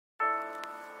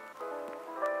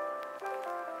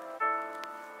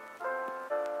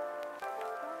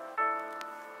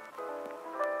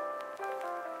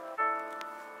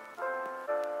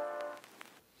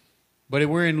But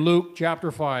we're in Luke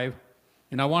chapter 5,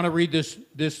 and I want to read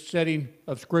this setting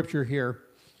of Scripture here.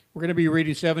 We're going to be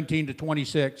reading 17 to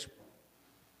 26.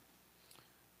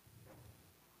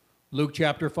 Luke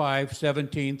chapter 5,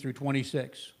 17 through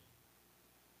 26.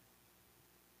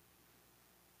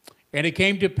 And it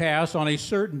came to pass on a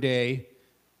certain day,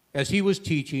 as he was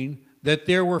teaching, that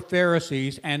there were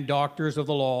Pharisees and doctors of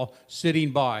the law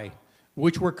sitting by,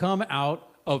 which were come out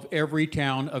of every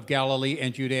town of Galilee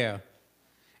and Judea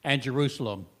and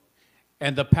Jerusalem.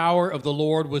 And the power of the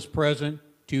Lord was present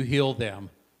to heal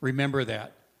them. Remember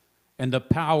that. And the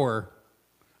power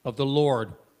of the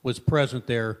Lord was present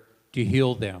there to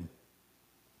heal them.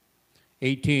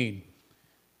 18.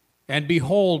 And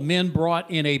behold, men brought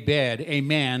in a bed a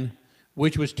man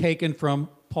which was taken from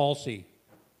palsy.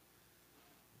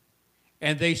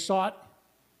 And they sought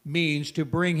means to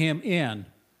bring him in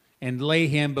and lay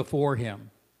him before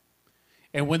him.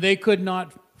 And when they could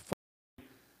not find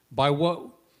by what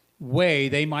way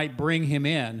they might bring him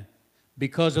in,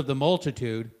 because of the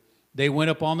multitude, they went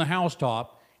up on the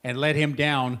housetop and let him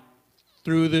down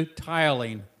through the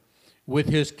tiling with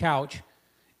his couch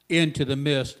into the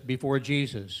midst before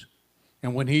Jesus.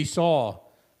 And when he saw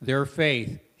their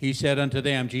faith, he said unto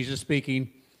them, Jesus speaking,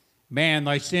 Man,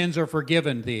 thy sins are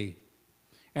forgiven thee.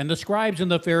 And the scribes and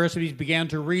the Pharisees began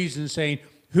to reason, saying,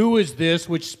 Who is this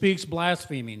which speaks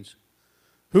blasphemings?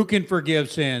 Who can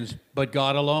forgive sins but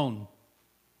God alone?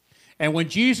 And when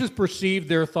Jesus perceived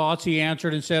their thoughts, he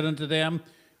answered and said unto them,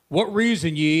 What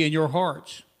reason ye in your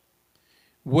hearts?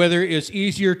 Whether it's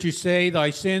easier to say,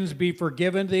 Thy sins be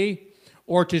forgiven thee,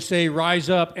 or to say, Rise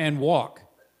up and walk.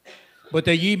 But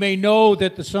that ye may know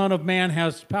that the Son of Man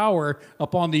has power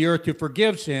upon the earth to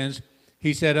forgive sins,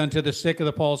 he said unto the sick of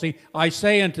the palsy, I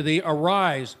say unto thee,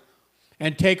 Arise,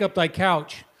 and take up thy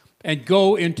couch, and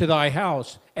go into thy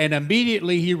house. And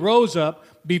immediately he rose up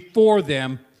before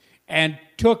them, and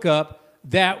took up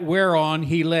that whereon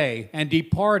he lay, and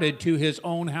departed to his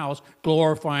own house,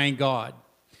 glorifying God.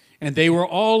 And they were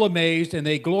all amazed, and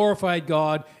they glorified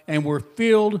God, and were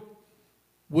filled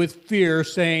with fear,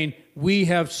 saying, We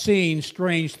have seen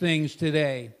strange things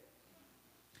today.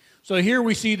 So here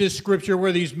we see this scripture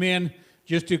where these men,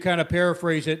 just to kind of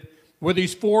paraphrase it, where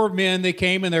these four men, they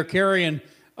came and they're carrying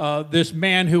this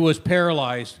man who was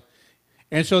paralyzed.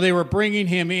 And so they were bringing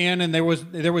him in, and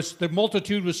the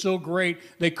multitude was so great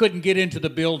they couldn't get into the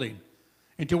building,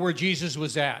 into where Jesus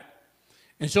was at.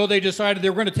 And so they decided they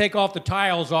were going to take off the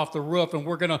tiles off the roof, and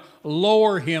we're going to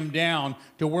lower him down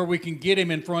to where we can get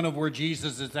him in front of where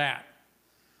Jesus is at.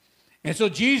 And so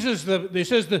Jesus, it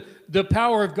says the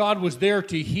power of God was there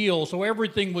to heal, so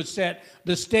everything was set.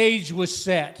 The stage was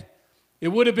set. It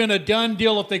would have been a done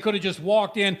deal if they could have just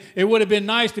walked in. It would have been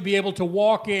nice to be able to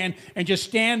walk in and just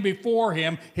stand before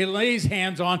him, he lays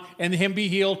hands on, and him be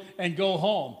healed and go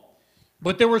home.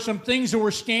 But there were some things that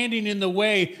were standing in the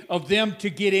way of them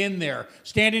to get in there,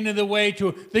 standing in the way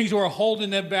to things that were holding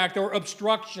them back. There were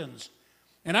obstructions.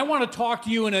 And I want to talk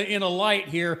to you in a light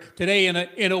here today,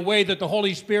 in a way that the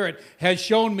Holy Spirit has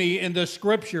shown me in the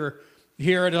scripture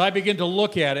here as I begin to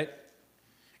look at it.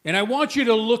 And I want you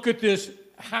to look at this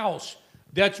house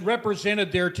that's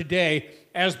represented there today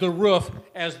as the roof,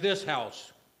 as this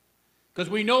house. Because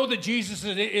we know that Jesus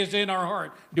is in our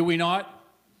heart, do we not?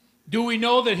 Do we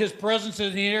know that his presence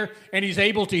is here and he's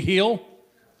able to heal?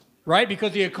 Right?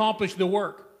 Because he accomplished the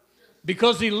work.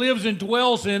 Because he lives and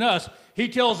dwells in us. He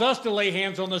tells us to lay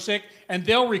hands on the sick and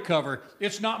they'll recover.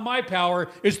 It's not my power.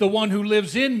 It's the one who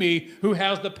lives in me who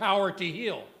has the power to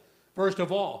heal, first of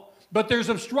all. But there's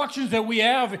obstructions that we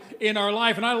have in our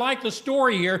life. And I like the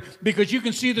story here because you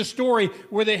can see the story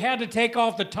where they had to take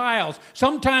off the tiles.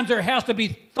 Sometimes there has to be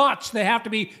thoughts that have to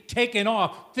be taken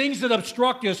off. Things that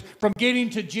obstruct us from getting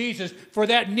to Jesus for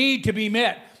that need to be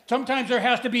met. Sometimes there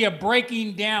has to be a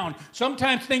breaking down.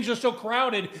 Sometimes things are so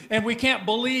crowded and we can't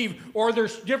believe, or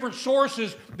there's different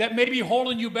sources that may be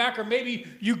holding you back, or maybe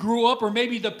you grew up, or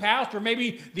maybe the past, or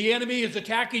maybe the enemy is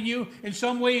attacking you in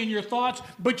some way in your thoughts,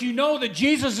 but you know that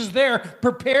Jesus is there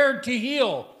prepared to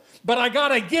heal. But I got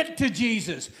to get to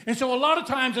Jesus. And so a lot of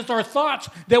times it's our thoughts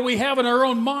that we have in our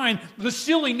own mind. The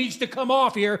ceiling needs to come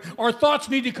off here. Our thoughts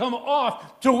need to come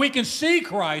off so we can see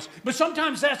Christ. But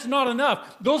sometimes that's not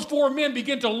enough. Those four men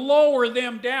begin to lower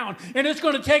them down. And it's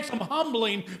going to take some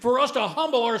humbling for us to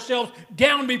humble ourselves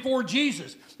down before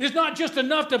Jesus. It's not just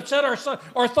enough to set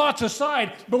our thoughts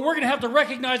aside, but we're going to have to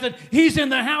recognize that he's in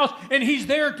the house and he's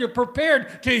there to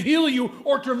prepared to heal you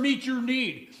or to meet your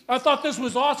need. I thought this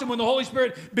was awesome when the Holy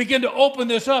Spirit began to open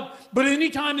this up. But any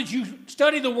time that you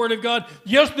study the Word of God,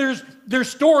 yes, there's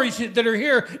stories that are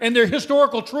here and they're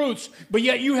historical truths, but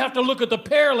yet you have to look at the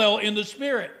parallel in the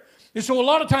Spirit. And so a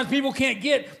lot of times people can't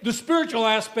get the spiritual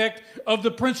aspect of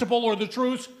the principle or the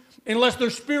truths unless they're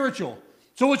spiritual.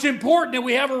 So it's important that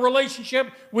we have a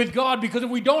relationship with God, because if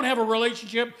we don't have a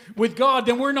relationship with God,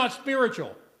 then we're not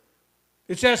spiritual.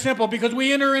 It's that simple, because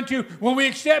when we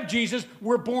accept Jesus,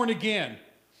 we're born again.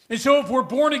 And so if we're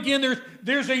born again,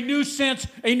 there's a new sense,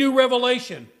 a new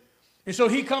revelation. And so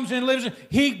he comes in and lives,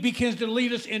 he begins to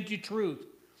lead us into truth.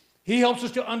 He helps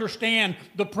us to understand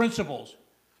the principles.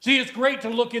 See, it's great to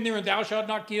look in there and thou shalt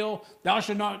not kill, thou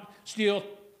shalt not steal,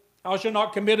 thou shalt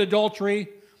not commit adultery.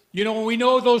 You know, when we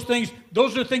know those things,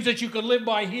 those are things that you can live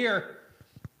by here.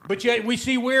 But yet we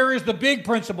see, where is the big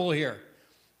principle here?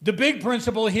 The big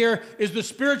principle here is the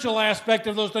spiritual aspect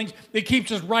of those things that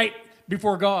keeps us right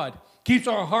before God, keeps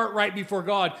our heart right before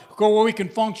God, where we can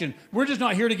function. We're just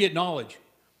not here to get knowledge.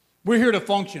 We're here to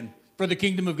function for the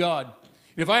kingdom of God.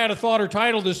 If I had a thought or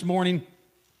title this morning,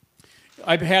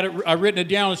 I've written it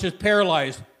down. It says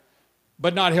paralyzed,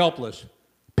 but not helpless.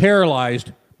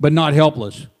 Paralyzed, but not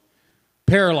helpless.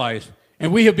 Paralyzed.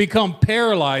 And we have become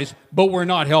paralyzed, but we're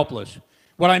not helpless.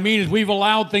 What I mean is, we've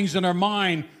allowed things in our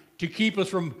mind to keep us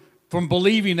from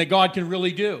believing that God can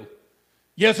really do.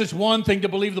 Yes, it's one thing to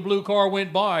believe the blue car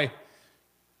went by,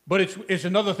 but it's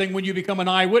another thing when you become an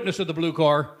eyewitness of the blue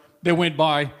car that went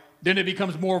by, then it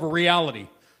becomes more of a reality.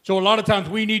 So a lot of times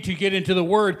we need to get into the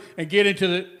Word and get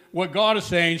into what God is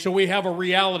saying, so we have a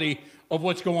reality of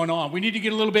what's going on. We need to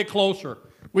get a little bit closer.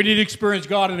 We need to experience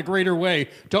God in a greater way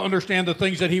to understand the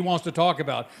things that he wants to talk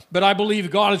about. But I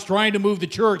believe God is trying to move the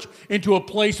church into a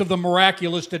place of the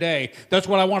miraculous today. That's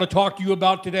what I want to talk to you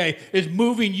about today, is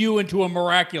moving you into a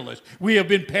miraculous. We have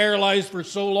been paralyzed for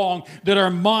so long that our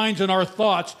minds and our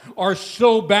thoughts are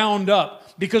so bound up,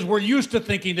 because we're used to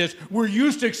thinking this. We're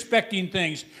used to expecting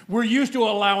things. We're used to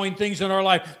allowing things in our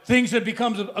life, things that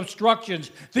become obstructions,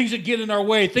 things that get in our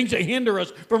way, things that hinder us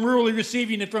from really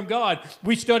receiving it from God.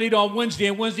 We studied on Wednesday,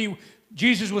 and Wednesday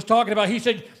Jesus was talking about, he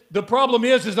said, the problem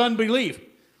is unbelief.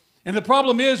 And the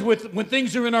problem is, when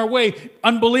things are in our way,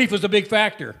 unbelief is a big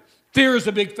factor. Fear is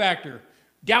a big factor.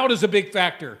 Doubt is a big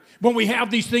factor. When we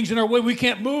have these things in our way, we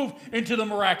can't move into the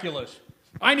miraculous.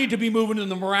 I need to be moving in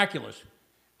the miraculous.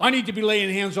 I need to be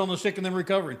laying hands on the sick and then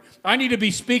recovering. I need to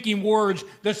be speaking words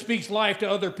that speaks life to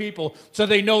other people, so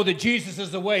they know that Jesus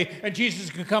is the way, and Jesus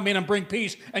can come in and bring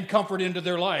peace and comfort into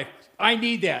their life. I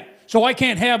need that. So I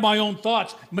can't have my own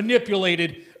thoughts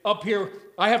manipulated up here.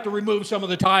 I have to remove some of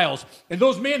the tiles. And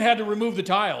those men had to remove the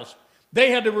tiles. They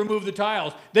had to remove the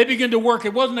tiles. They began to work.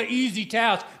 It wasn't an easy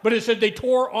task, but it said they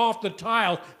tore off the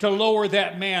tiles to lower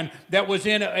that man that was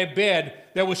in a bed,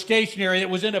 that was stationary, that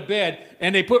was in a bed,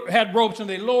 and they had ropes and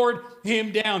they lowered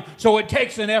him down. So it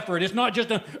takes an effort. It's not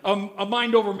just a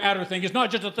mind over matter thing. It's not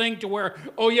just a thing to where,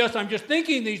 oh yes, I'm just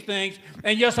thinking these things,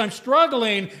 and yes, I'm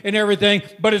struggling and everything,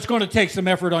 but it's going to take some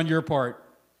effort on your part.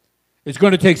 It's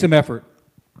going to take some effort.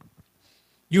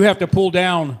 You have to pull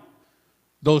down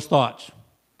those thoughts.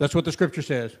 That's what the scripture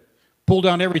says. Pull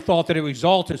down every thought that it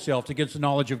exalts itself against the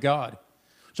knowledge of God.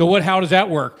 So how does that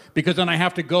work? Because then I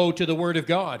have to go to the Word of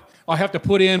God. I have to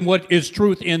put in what is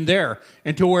truth in there,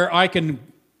 and to where I can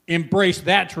embrace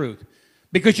that truth.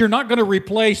 Because you're not going to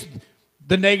replace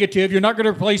the negative. You're not going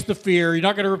to replace the fear. You're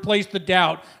not going to replace the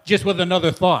doubt just with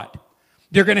another thought.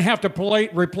 You're going to have to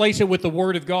replace it with the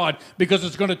Word of God, because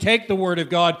it's going to take the Word of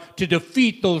God to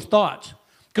defeat those thoughts.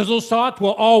 Because those thoughts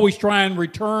will always try and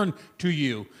return to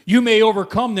you. You may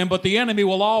overcome them, but the enemy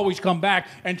will always come back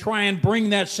and try and bring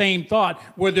that same thought,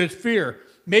 whether it's fear.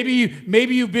 Maybe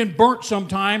you've been burnt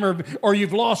sometime, or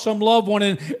you've lost some loved one,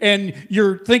 and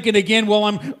you're thinking again, well,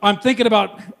 I'm thinking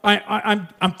about,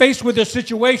 I'm faced with this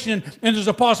situation, and there's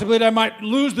a possibility I might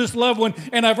lose this loved one,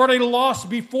 and I've already lost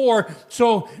before.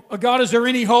 So, God, is there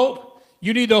any hope?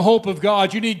 You need the hope of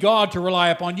God. You need God to rely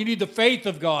upon. You need the faith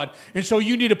of God. And so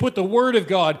you need to put the Word of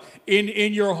God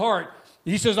in your heart.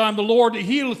 He says, I'm the Lord that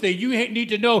healeth thee. You need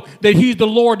to know that he's the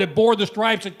Lord that bore the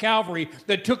stripes at Calvary,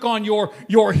 that took on your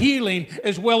healing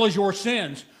as well as your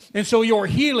sins. And so your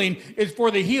healing is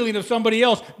for the healing of somebody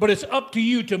else, but it's up to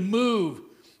you to move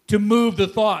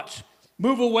the thoughts.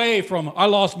 Move away from, I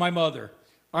lost my mother.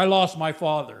 I lost my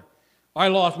father. I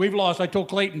told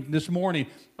Clayton this morning,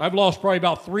 I've lost probably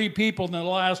about 3 people in the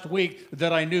last week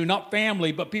that I knew, not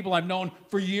family, but people I've known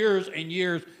for years and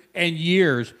years and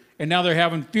years. And now they're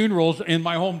having funerals in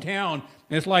my hometown,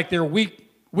 and it's like they're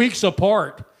weeks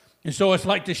apart. And so it's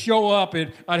like to show up,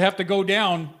 and I'd have to go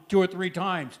down 2 or 3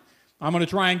 times. I'm going to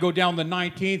try and go down the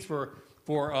 19th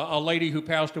for a lady who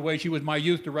passed away. She was my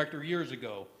youth director years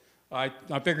ago. I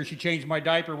figured she changed my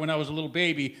diaper when I was a little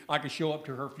baby. I could show up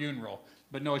to her funeral.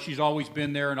 But no, she's always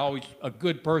been there and always a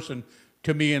good person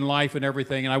to me in life and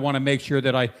everything, and I want to make sure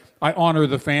that I honor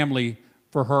the family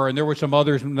for her. And there were some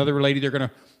others, another lady, they're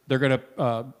gonna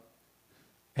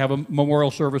have a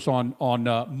memorial service on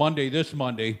Monday, this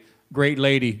Monday. Great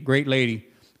lady.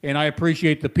 And I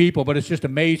appreciate the people, but it's just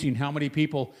amazing how many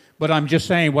people. But I'm just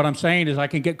saying, what I'm saying is I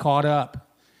can get caught up.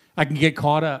 I can get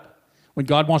caught up. When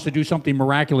God wants to do something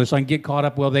miraculous, I can get caught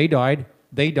up. Well, they died.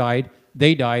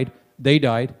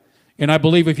 And I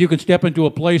believe if you can step into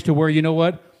a place to where, you know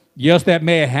what? Yes, that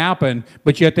may have happened,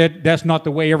 but yet that's not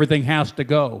the way everything has to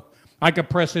go. I could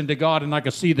press into God and I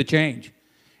could see the change.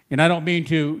 And I don't mean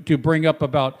to bring up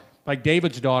about like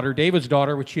David's daughter. David's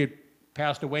daughter, which she had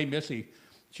passed away, Missy.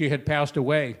 She had passed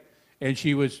away, and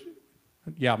she was,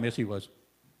 yeah, Missy was.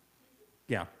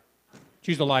 Yeah.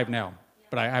 She's alive now,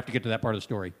 but I have to get to that part of the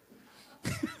story.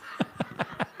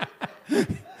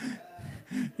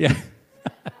 Yeah.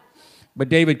 But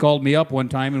David called me up one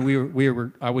time,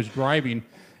 and I was driving,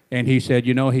 and he said,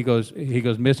 you know, he goes,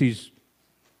 Missy's,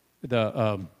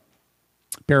 the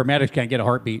paramedics can't get a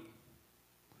heartbeat.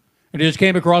 And it just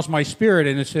came across my spirit,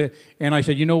 and I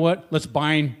said, you know what? Let's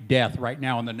bind death right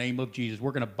now in the name of Jesus.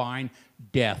 We're going to bind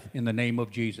death in the name of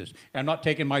Jesus. And I'm not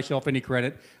taking myself any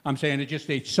credit. I'm saying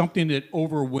it's something that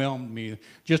overwhelmed me,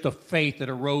 just a faith that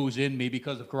arose in me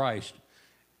because of Christ.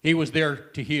 He was there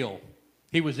to heal.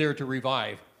 He was there to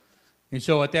revive. And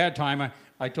so at that time,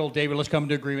 I told David, let's come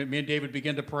to agreement. Me and David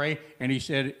began to pray, and he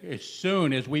said, as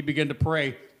soon as we began to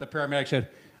pray, the paramedic said,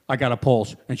 I got a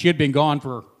pulse. And she had been gone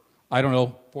for, I don't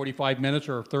know, 45 minutes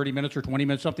or 30 minutes or 20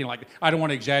 minutes, something like that. I don't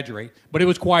want to exaggerate, but it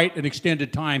was quite an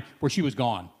extended time where she was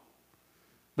gone.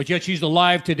 But yet she's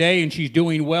alive today, and she's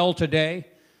doing well today.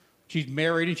 She's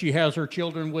married, and she has her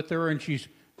children with her, and she's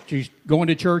going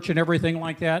to church and everything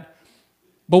like that.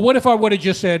 But what if I would have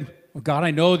just said, well, God,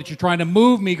 I know that you're trying to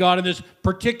move me, God, in this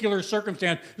particular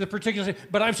circumstance,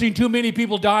 but I've seen too many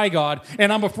people die, God,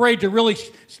 and I'm afraid to really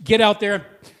get out there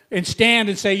and stand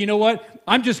and say, you know what?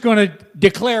 I'm just going to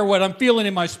declare what I'm feeling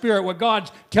in my spirit, what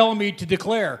God's telling me to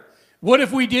declare. What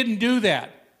if we didn't do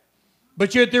that?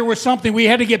 But yet there was something, we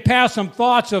had to get past some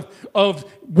thoughts of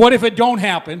what if it don't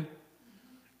happen?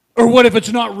 Or what if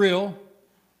it's not real?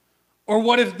 Or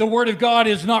what if the Word of God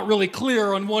is not really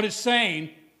clear on what it's saying?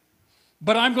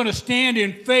 But I'm going to stand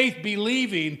in faith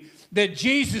believing that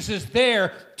Jesus is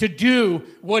there to do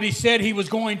what He said He was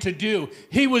going to do.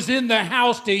 He was in the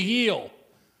house to heal.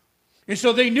 And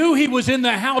so they knew He was in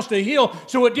the house to heal,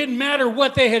 so it didn't matter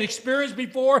what they had experienced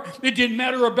before. It didn't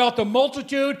matter about the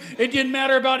multitude. It didn't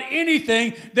matter about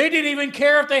anything. They didn't even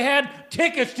care if they had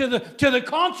tickets to the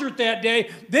concert that day.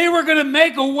 They were going to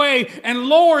make a way and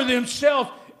lower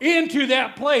themselves into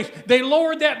that place. They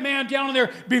lowered that man down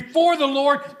there before the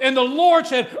Lord, and the Lord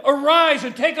said, arise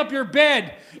and take up your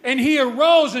bed. And he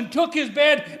arose and took his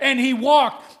bed and he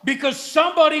walked, because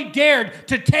somebody dared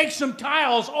to take some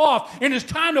tiles off. And it's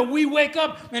time that we wake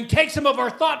up and take some of our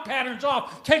thought patterns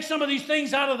off, take some of these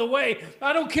things out of the way.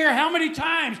 I don't care how many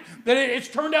times that it's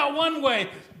turned out one way.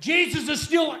 Jesus is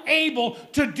still able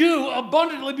to do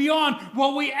abundantly beyond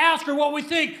what we ask or what we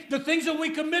think, the things that we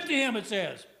commit to Him, it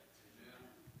says.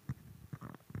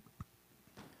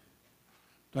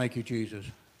 Thank you, Jesus.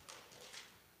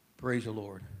 Praise the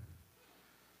Lord.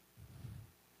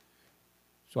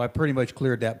 So I pretty much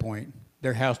cleared that point.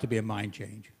 There has to be a mind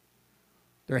change.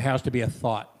 There has to be a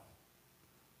thought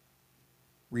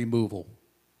removal.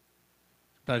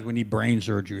 Sometimes we need brain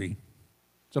surgery.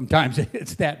 Sometimes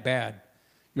it's that bad.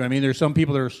 You know what I mean? There's some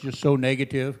people that are just so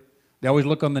negative. They always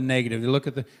look on the negative. They look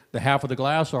at the half of the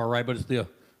glass, all right, but it's the,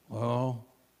 oh,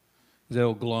 is that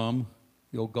old glum,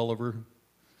 the old Gulliver?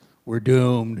 We're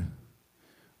doomed.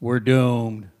 We're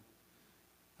doomed.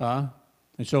 Huh?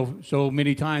 And so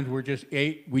many times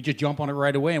we just jump on it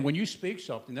right away. And when you speak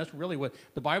something, that's really what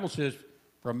the Bible says,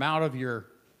 from out of your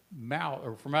mouth,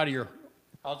 or from out of your,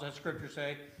 how's that scripture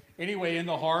say? Anyway, in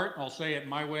the heart, I'll say it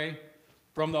my way,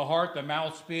 from the heart the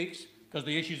mouth speaks, because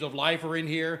the issues of life are in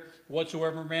here.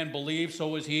 Whatsoever man believes,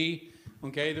 so is he.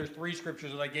 Okay, there's 3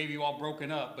 scriptures that I gave you all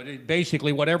broken up. But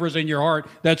basically, whatever's in your heart,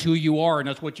 that's who you are, and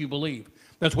that's what you believe.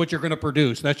 That's what you're going to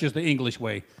produce. That's just the English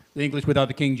way, the English without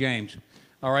the King James.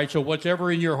 All right, so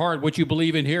whatever in your heart, what you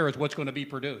believe in here is what's going to be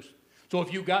produced. So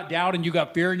if you've got doubt and you've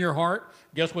got fear in your heart,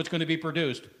 guess what's going to be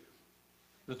produced?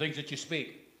 The things that you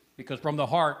speak. Because from the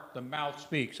heart, the mouth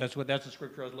speaks. That's the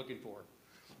scripture I was looking for.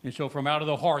 And so from out of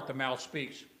the heart, the mouth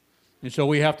speaks. And so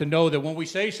we have to know that when we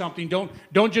say something,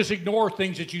 don't just ignore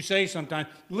things that you say sometimes.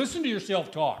 Listen to yourself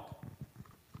talk.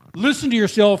 Listen to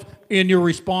yourself in your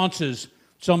responses,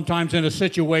 sometimes in a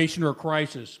situation or a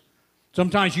crisis.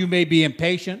 Sometimes you may be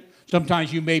impatient.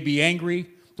 Sometimes you may be angry.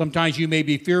 Sometimes you may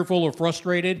be fearful or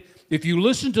frustrated. If you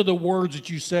listen to the words that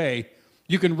you say,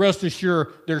 you can rest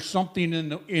assured there's something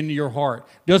in your heart.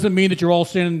 Doesn't mean that you're all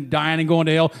sinning, dying, and going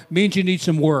to hell. It means you need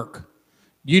some work.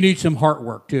 You need some heart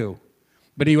work too.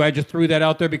 But anyway, I just threw that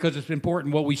out there because it's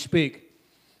important what we speak,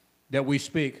 that we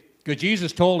speak. Because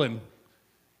Jesus told him,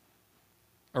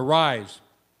 arise.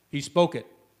 He spoke it,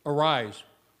 arise.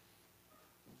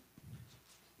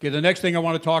 Okay, the next thing I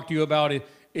want to talk to you about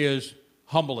is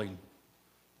humbling.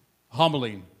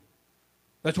 Humbling.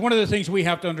 That's one of the things we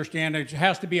have to understand. It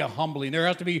has to be a humbling. There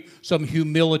has to be some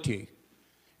humility.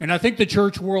 And I think the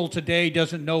church world today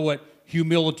doesn't know what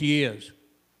humility is.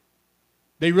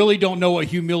 They really don't know what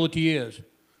humility is.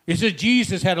 It says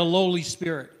Jesus had a lowly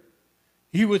spirit.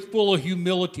 He was full of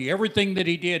humility. Everything that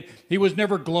he did, he was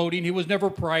never gloating. He was never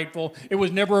prideful. It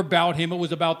was never about him. It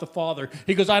was about the Father.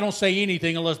 He goes, I don't say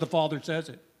anything unless the Father says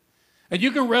it. And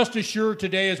you can rest assured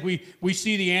today as we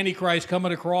see the Antichrist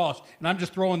coming across, and I'm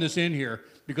just throwing this in here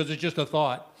because it's just a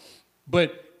thought,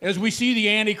 but as we see the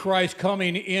Antichrist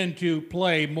coming into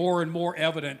play more and more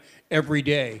evident every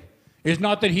day, it's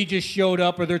not that he just showed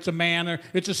up or that it's a man, or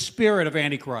it's a spirit of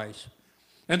Antichrist.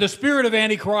 And the spirit of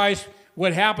Antichrist,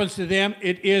 what happens to them,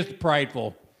 it is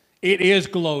prideful. It is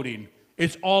gloating.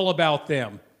 It's all about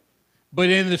them. But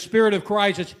in the spirit of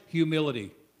Christ, it's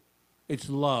humility. It's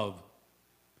love.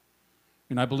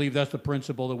 And I believe that's the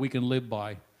principle that we can live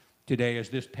by today, is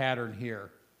this pattern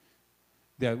here.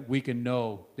 That we can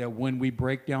know that when we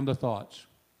break down the thoughts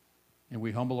and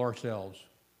we humble ourselves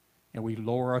and we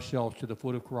lower ourselves to the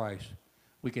foot of Christ,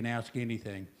 we can ask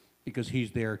anything because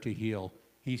he's there to heal.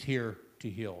 He's here to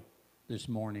heal this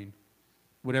morning.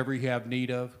 Whatever you have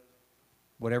need of,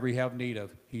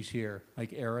 he's here.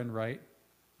 Like Aaron, right?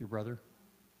 Your brother?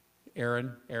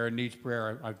 Aaron needs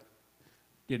prayer. I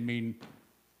didn't mean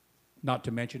not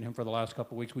to mention him for the last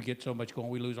couple of weeks. We get so much going,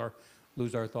 we lose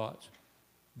our thoughts.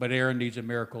 But Aaron needs a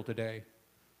miracle today.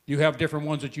 You have different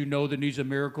ones that you know that needs a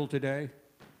miracle today.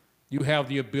 You have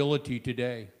the ability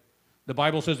today. The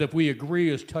Bible says if we agree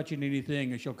as touching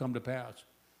anything, it shall come to pass.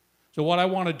 So what I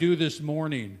want to do this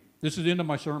morning, this is the end of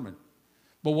my sermon,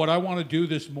 but what I want to do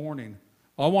this morning,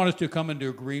 I want us to come into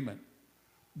agreement.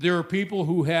 There are people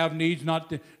who have needs, not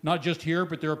just here,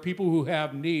 but there are people who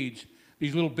have needs.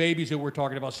 These little babies that we're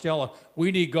talking about, Stella,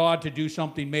 we need God to do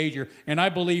something major, and I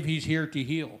believe he's here to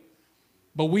heal.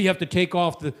 But we have to take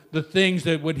off the things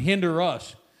that would hinder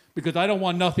us, because I don't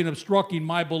want nothing obstructing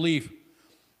my belief,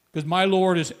 because my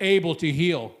Lord is able to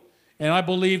heal. And I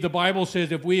believe the Bible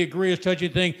says if we agree as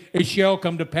touching thing, it shall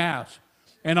come to pass.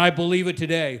 And I believe it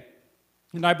today.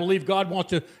 And I believe God wants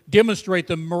to demonstrate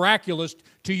the miraculous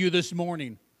to you this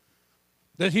morning.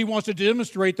 That he wants to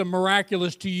demonstrate the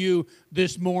miraculous to you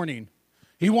this morning.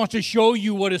 He wants to show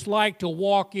you what it's like to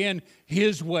walk in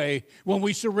his way when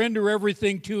we surrender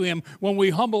everything to him, when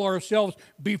we humble ourselves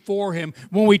before him,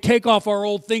 when we take off our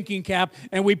old thinking cap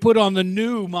and we put on the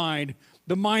new mind,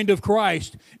 the mind of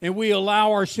Christ, and we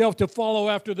allow ourselves to follow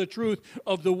after the truth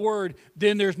of the Word,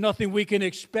 then there's nothing we can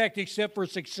expect except for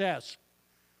success.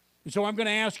 And so I'm going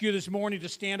to ask you this morning to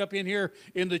stand up in here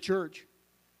in the church.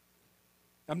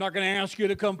 I'm not going to ask you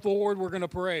to come forward. We're going to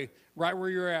pray right where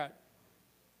you're at.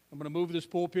 I'm going to move this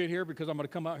pulpit here because I'm going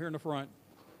to come out here in the front.